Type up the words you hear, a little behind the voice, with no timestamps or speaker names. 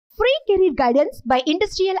complete guidance by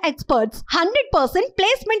industrial experts. 100%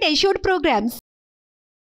 placement assured programs.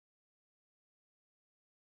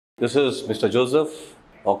 This is Mr. Joseph,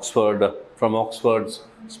 Oxford, from Oxford's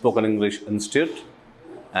Spoken English Institute.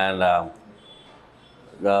 And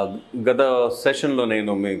గత సెషన్లో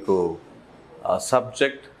నేను మీకు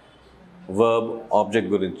subject, verb, object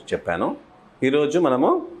గురించి చెప్పాను. ఈరోజు మనము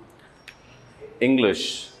ఇంగ్లీష్,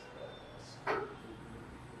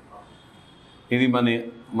 ఇది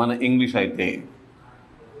మన ఇంగ్లీష్ అయితే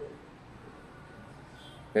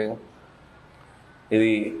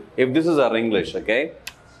ఇది if this is our English, okay,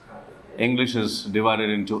 English is divided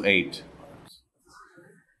into 8.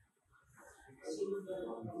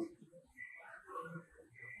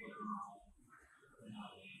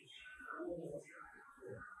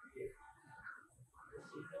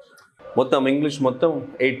 మొత్తం ఇంగ్లీష్ మొత్తం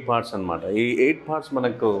 8 పార్ట్స్ అన్నమాట. ఈ 8 పార్ట్స్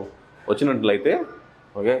మనకు వచ్చినట్లయితే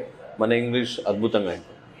ఓకే, మన ఇంగ్లీష్ అద్భుతంగా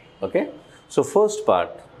అయిపోతుంది. Okay, so first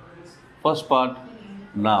part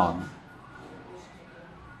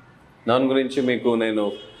noun గురించి మీకు నేను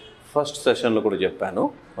ఫస్ట్ సెషన్లో కూడా చెప్పాను.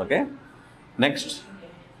 Okay, next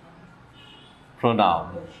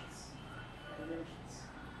pronoun.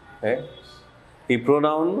 ఓకే, ఈ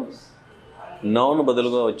ప్రొనౌన్ నౌన్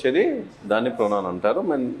బదులుగా వచ్చేది దాన్ని ప్రొనౌన్ అంటారు.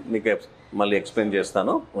 మీకు మళ్ళీ ఎక్స్ప్లెయిన్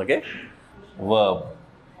చేస్తాను. ఓకే, వర్బ్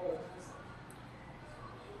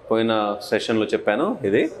పోయిన సెషన్లో చెప్పాను.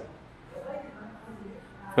 ఇది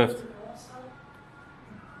fifth.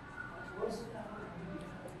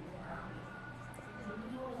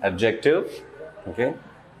 Adjective, okay,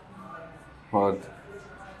 fourth.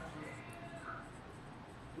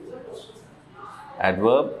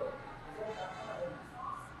 Adverb,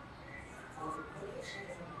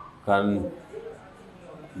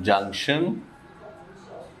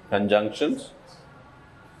 conjunctions.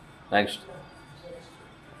 Next,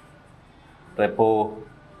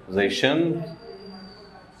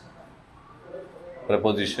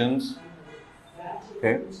 prepositions,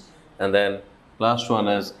 okay, and then last one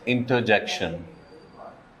is interjection.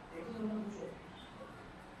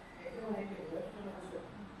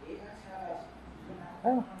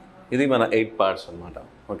 ఇది మన 8 పార్ట్స్ అన్నమాట.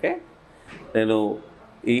 ఓకే, నేను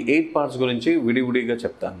ఈ 8 పార్ట్స్ గురించి విడివిడిగా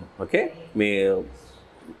చెప్తాను. ఓకే, మీ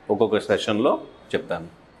ఒక్కొక్క సెషన్లో చెప్తాను.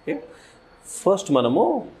 ఓకే, ఫస్ట్ మనము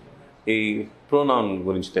ఈ ప్రొనౌన్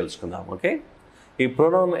గురించి తెలుసుకుందాం. ఓకే, ఈ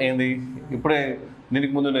ప్రొనౌన్ ఏంది? ఇప్పుడే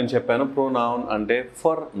దీనికి ముందు నేను చెప్పాను, ప్రొనౌన్ అంటే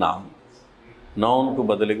ఫర్ నౌన్, నౌన్కు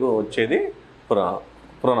బదులుగా వచ్చేది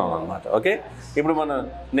ప్రొనౌన్ అన్నమాట. ఓకే, ఇప్పుడు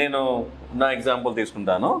నేను నా ఎగ్జాంపుల్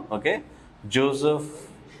తీసుకుంటాను. Okay, Joseph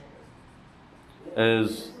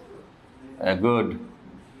is a good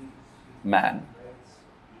man.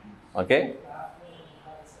 Okay,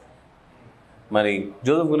 మరి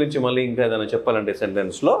జోసెఫ్ గురించి మళ్ళీ ఇంకా ఏదైనా చెప్పాలంటే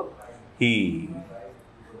సెంటెన్స్లో he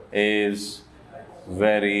is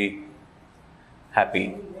very happy.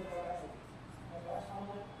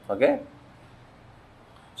 Okay,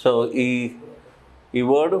 so ఈ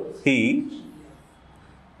వర్డ్ హీ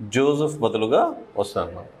జోసెఫ్ బదులుగా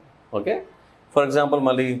వస్తాను. ఓకే, ఫర్ ఎగ్జాంపుల్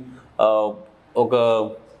మళ్ళీ ఒక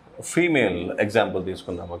ఫీమేల్ ఎగ్జాంపుల్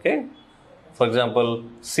తీసుకుందాం. Okay, for example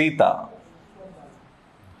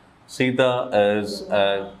Sita is a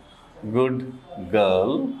good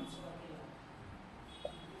girl.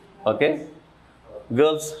 Okay,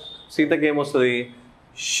 girls సీతకి ఏమొస్తుంది?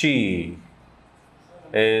 She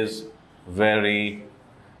is very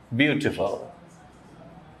beautiful.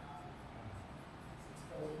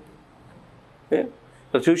 Okay,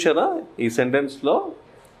 so చూసారా ఈ సెంటెన్స్లో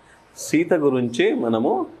సీత గురించి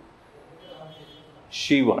మనము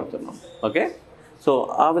షీ వాడుతున్నాం. ఓకే, సో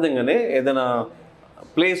ఆ విధంగానే ఏదైనా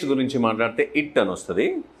ప్లేస్ గురించి మాట్లాడితే ఇట్ అని వస్తుంది.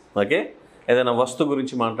 ఓకే, ఏదైనా వస్తువు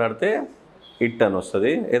గురించి మాట్లాడితే ఇట్ అని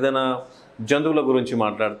వస్తుంది. ఏదైనా జంతువుల గురించి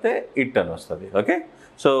మాట్లాడితే ఇట్ అని వస్తుంది. ఓకే,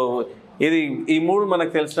 సో ఈ మూడు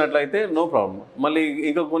మనకు తెలిసినట్లయితే నో ప్రాబ్లం. మళ్ళీ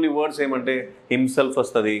ఇంకా కొన్ని వర్డ్స్ ఏమంటే హిమ్సెల్ఫ్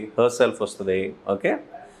వస్తుంది, హర్ సెల్ఫ్ వస్తుంది. ఓకే,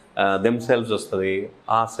 దెమ్ సెల్ఫ్స్ వస్తుంది,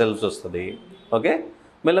 ఆ సెల్ఫ్స్ వస్తుంది. ఓకే,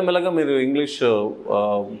 మెల్లమెల్లగా మీరు ఇంగ్లీష్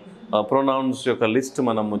ప్రొనౌన్స్ యొక్క లిస్ట్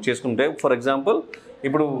మనం చేసుకుంటే, ఫర్ ఎగ్జాంపుల్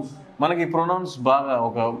ఇప్పుడు మనకి ప్రొనౌన్స్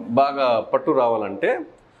బాగా పట్టు రావాలంటే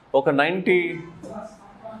ఒక 90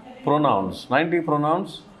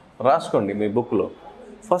 ప్రొనౌన్స్ రాసుకోండి మీ బుక్లో.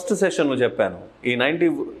 ఫస్ట్ సెషన్లో చెప్పాను, ఈ 90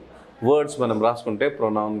 వర్డ్స్ మనం రాసుకుంటే,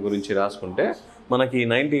 ప్రొనౌన్ గురించి రాసుకుంటే మనకి ఈ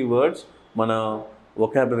 90 వర్డ్స్ మన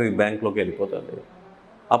వొకాబులరీ బ్యాంక్లోకి వెళ్ళిపోతుంది.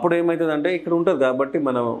 అప్పుడు ఏమవుతుందంటే ఇక్కడ ఉంటుంది కాబట్టి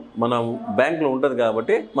మన బ్యాంక్లో ఉంటుంది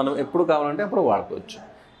కాబట్టి మనం ఎప్పుడు కావాలంటే అప్పుడు వాడుకోవచ్చు.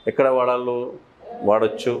 ఎక్కడ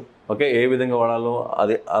వాడచ్చు. ఓకే, ఏ విధంగా వాడాలో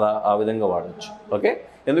అది ఆ విధంగా వాడచ్చు. ఓకే,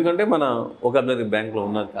 ఎందుకంటే మన వొకాబులరీ బ్యాంక్లో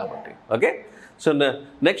ఉన్నది కాబట్టి. ఓకే, సో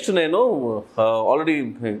నెక్స్ట్ నేను ఆల్రెడీ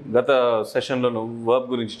గత సెషన్లో వర్బ్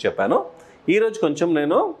గురించి చెప్పాను. ఈరోజు కొంచెం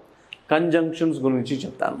నేను కంజంక్షన్స్ గురించి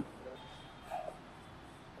చెప్తాను.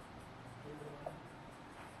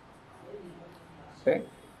 Okay,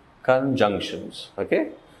 conjunctions. ఓకే,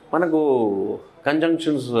 మనకు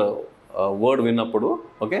కంజంక్షన్స్ వర్డ్ విన్నప్పుడు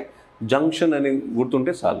ఓకే జంక్షన్ అని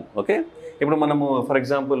గుర్తుంటే చాలు. ఓకే, ఇప్పుడు మనము ఫర్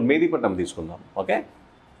ఎగ్జాంపుల్ మెహదీపట్నం తీసుకుందాం. ఓకే,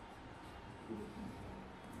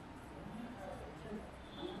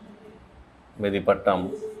 మెహదీపట్నం.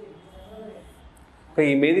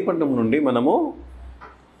 ఈ మెహదీపట్నం నుండి మనము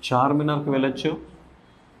చార్మినార్కి వెళ్ళొచ్చు,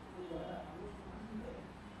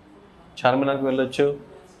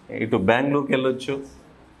 ఇటు బెంగళూరుకి వెళ్ళొచ్చు.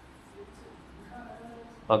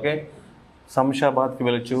 ఓకే, శంషాబాద్కి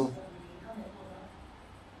వెళ్ళొచ్చు,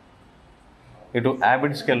 ఇటు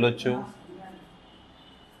యాబిడ్స్కి వెళ్ళొచ్చు.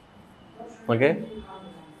 ఓకే,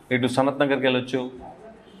 ఇటు సనత్ నగర్కి వెళ్ళొచ్చు,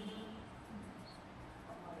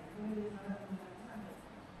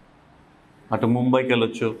 అటు ముంబైకి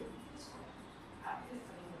వెళ్ళొచ్చు.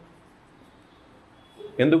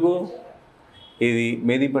 ఎందుకు? ఇది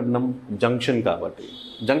మెహదీపట్నం జంక్షన్ కాబట్టి.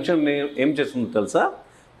 జంక్షన్ ఏం చేస్తుందో తెలుసా?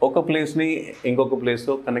 ఒక ప్లేస్ని ఇంకొక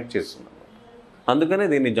ప్లేస్తో కనెక్ట్ చేస్తున్నాం, అందుకనే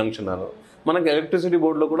దీన్ని జంక్షన్ అన్నారు. మనకి ఎలక్ట్రిసిటీ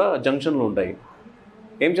బోర్డులో కూడా జంక్షన్లు ఉంటాయి.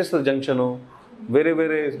 ఏం చేస్తుంది జంక్షను? వేరే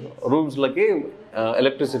వేరే రూమ్స్లకి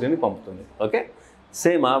ఎలక్ట్రిసిటీని పంపుతుంది. ఓకే,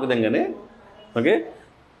 సేమ్ ఆ విధంగానే okay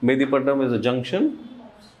Mehdipatnam is a junction.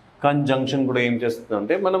 Conjunction కూడా ఏం చేస్తుంది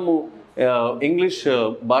అంటే మనము ఇంగ్లీష్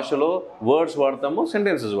భాషలో వర్డ్స్ వాడతాము,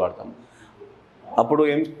 సెంటెన్సెస్ వాడతాము. అప్పుడు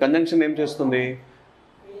కంజంక్షన్ ఏం చేస్తుంది?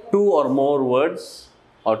 2 or more words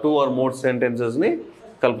or 2 or more sentences-ని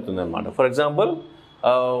కలుపుతుంది అన్నమాట. For example,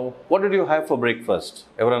 what did you have for breakfast?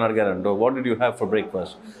 ఎవరైనా అడిగారంటో what did you have for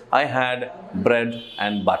breakfast? I had bread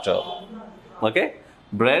and butter. Okay,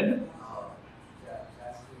 bread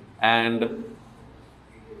and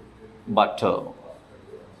butter.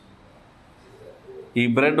 ఈ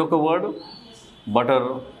bread ఒక word, butter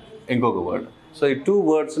ఇంకొక word. So ఈ 2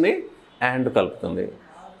 words-ని and కలుపుతుంది.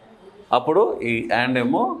 అప్పుడు ఈ అండ్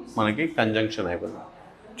ఏమో మనకి కంజంక్షన్ అయిపోతుంది.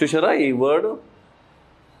 చూసారా, ఈ వర్డ్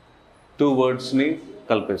 2 words-ని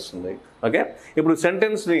కలిపేస్తుంది. ఓకే, ఇప్పుడు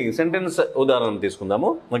సెంటెన్స్ ఉదాహరణ తీసుకుందాము.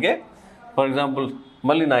 ఓకే, ఫర్ ఎగ్జాంపుల్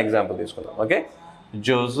మళ్ళీ నా ఎగ్జాంపుల్ తీసుకుందాం. Okay,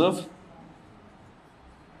 Joseph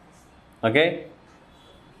okay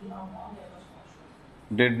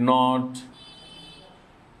did not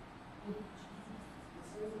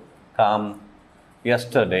come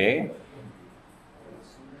yesterday.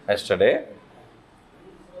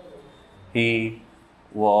 He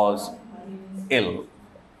was ill.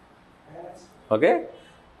 Okay,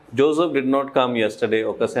 Joseph did not come yesterday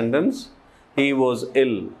oka sentence, he was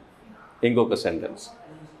ill inkoka sentence.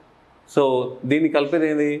 So దీన్ని కలిపేది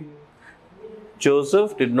ఏంది?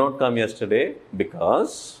 Joseph did not come yesterday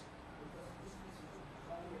because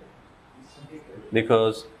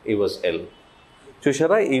he was ill.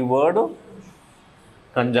 చూసారా, ఈ word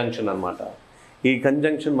conjunction అన్నమాట. ఈ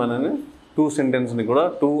conjunction మనని 2 sentences-ని కూడా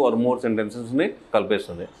 2 or more sentences-ని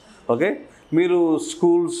కలిపేస్తుంది. Okay, మీరు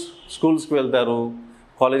స్కూల్స్కి వెళ్తారు,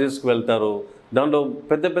 కాలేజెస్కి వెళ్తారు, దాంట్లో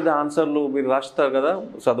పెద్ద పెద్ద ఆన్సర్లు మీరు రాస్తారు కదా,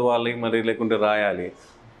 చదవాలి మరి లేకుంటే రాయాలి.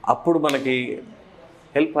 అప్పుడు మనకి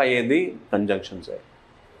హెల్ప్ అయ్యేది కంజంక్షన్సే.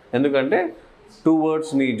 ఎందుకంటే 2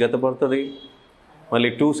 words-ని జతపడుతుంది,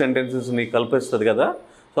 మళ్ళీ 2 sentences-ని కలిపేస్తుంది కదా.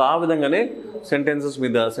 సో ఆ విధంగానే సెంటెన్సెస్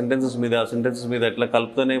మీద ఇట్లా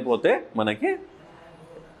కలుపుతూనే పోతే మనకి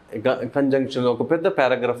కంజంక్షన్ ఒక పెద్ద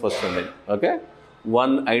పారాగ్రాఫ్ వస్తుంది. Okay,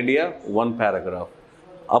 1 idea 1 paragraph.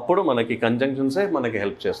 అప్పుడు మనకి కంజంక్షన్సే మనకి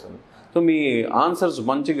హెల్ప్ చేస్తుంది. సో మీ ఆన్సర్స్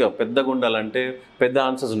మంచిగా పెద్దగా ఉండాలంటే, పెద్ద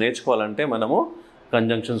ఆన్సర్స్ నేర్చుకోవాలంటే మనము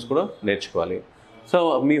కంజంక్షన్స్ కూడా నేర్చుకోవాలి. సో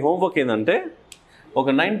మీ హోంవర్క్ ఏంటంటే ఒక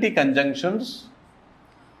 90 కంజంక్షన్స్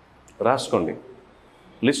రాసుకోండి,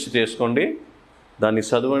 లిస్ట్ చేసుకోండి, దాన్ని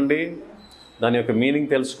చదవండి, దాని యొక్క మీనింగ్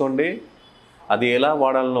తెలుసుకోండి, అది ఎలా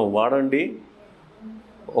వాడాలనో వాడండి.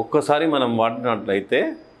 ఒక్కసారి మనం వాడినట్లయితే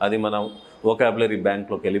అది మన వొకాబులరీ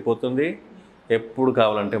బ్యాంక్లోకి వెళ్ళిపోతుంది. ఎప్పుడు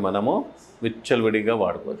కావాలంటే మనము విచ్చలవిడిగా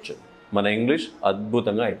వాడుకోవచ్చు. మన ఇంగ్లీష్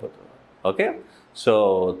అద్భుతంగా అయిపోతుంది. Okay, so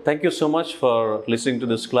thank you so much for listening to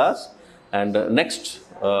this class. And next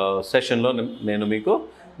సెషన్లో నేను మీకు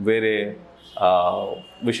వేరే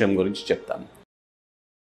విషయం గురించి చెప్తాను.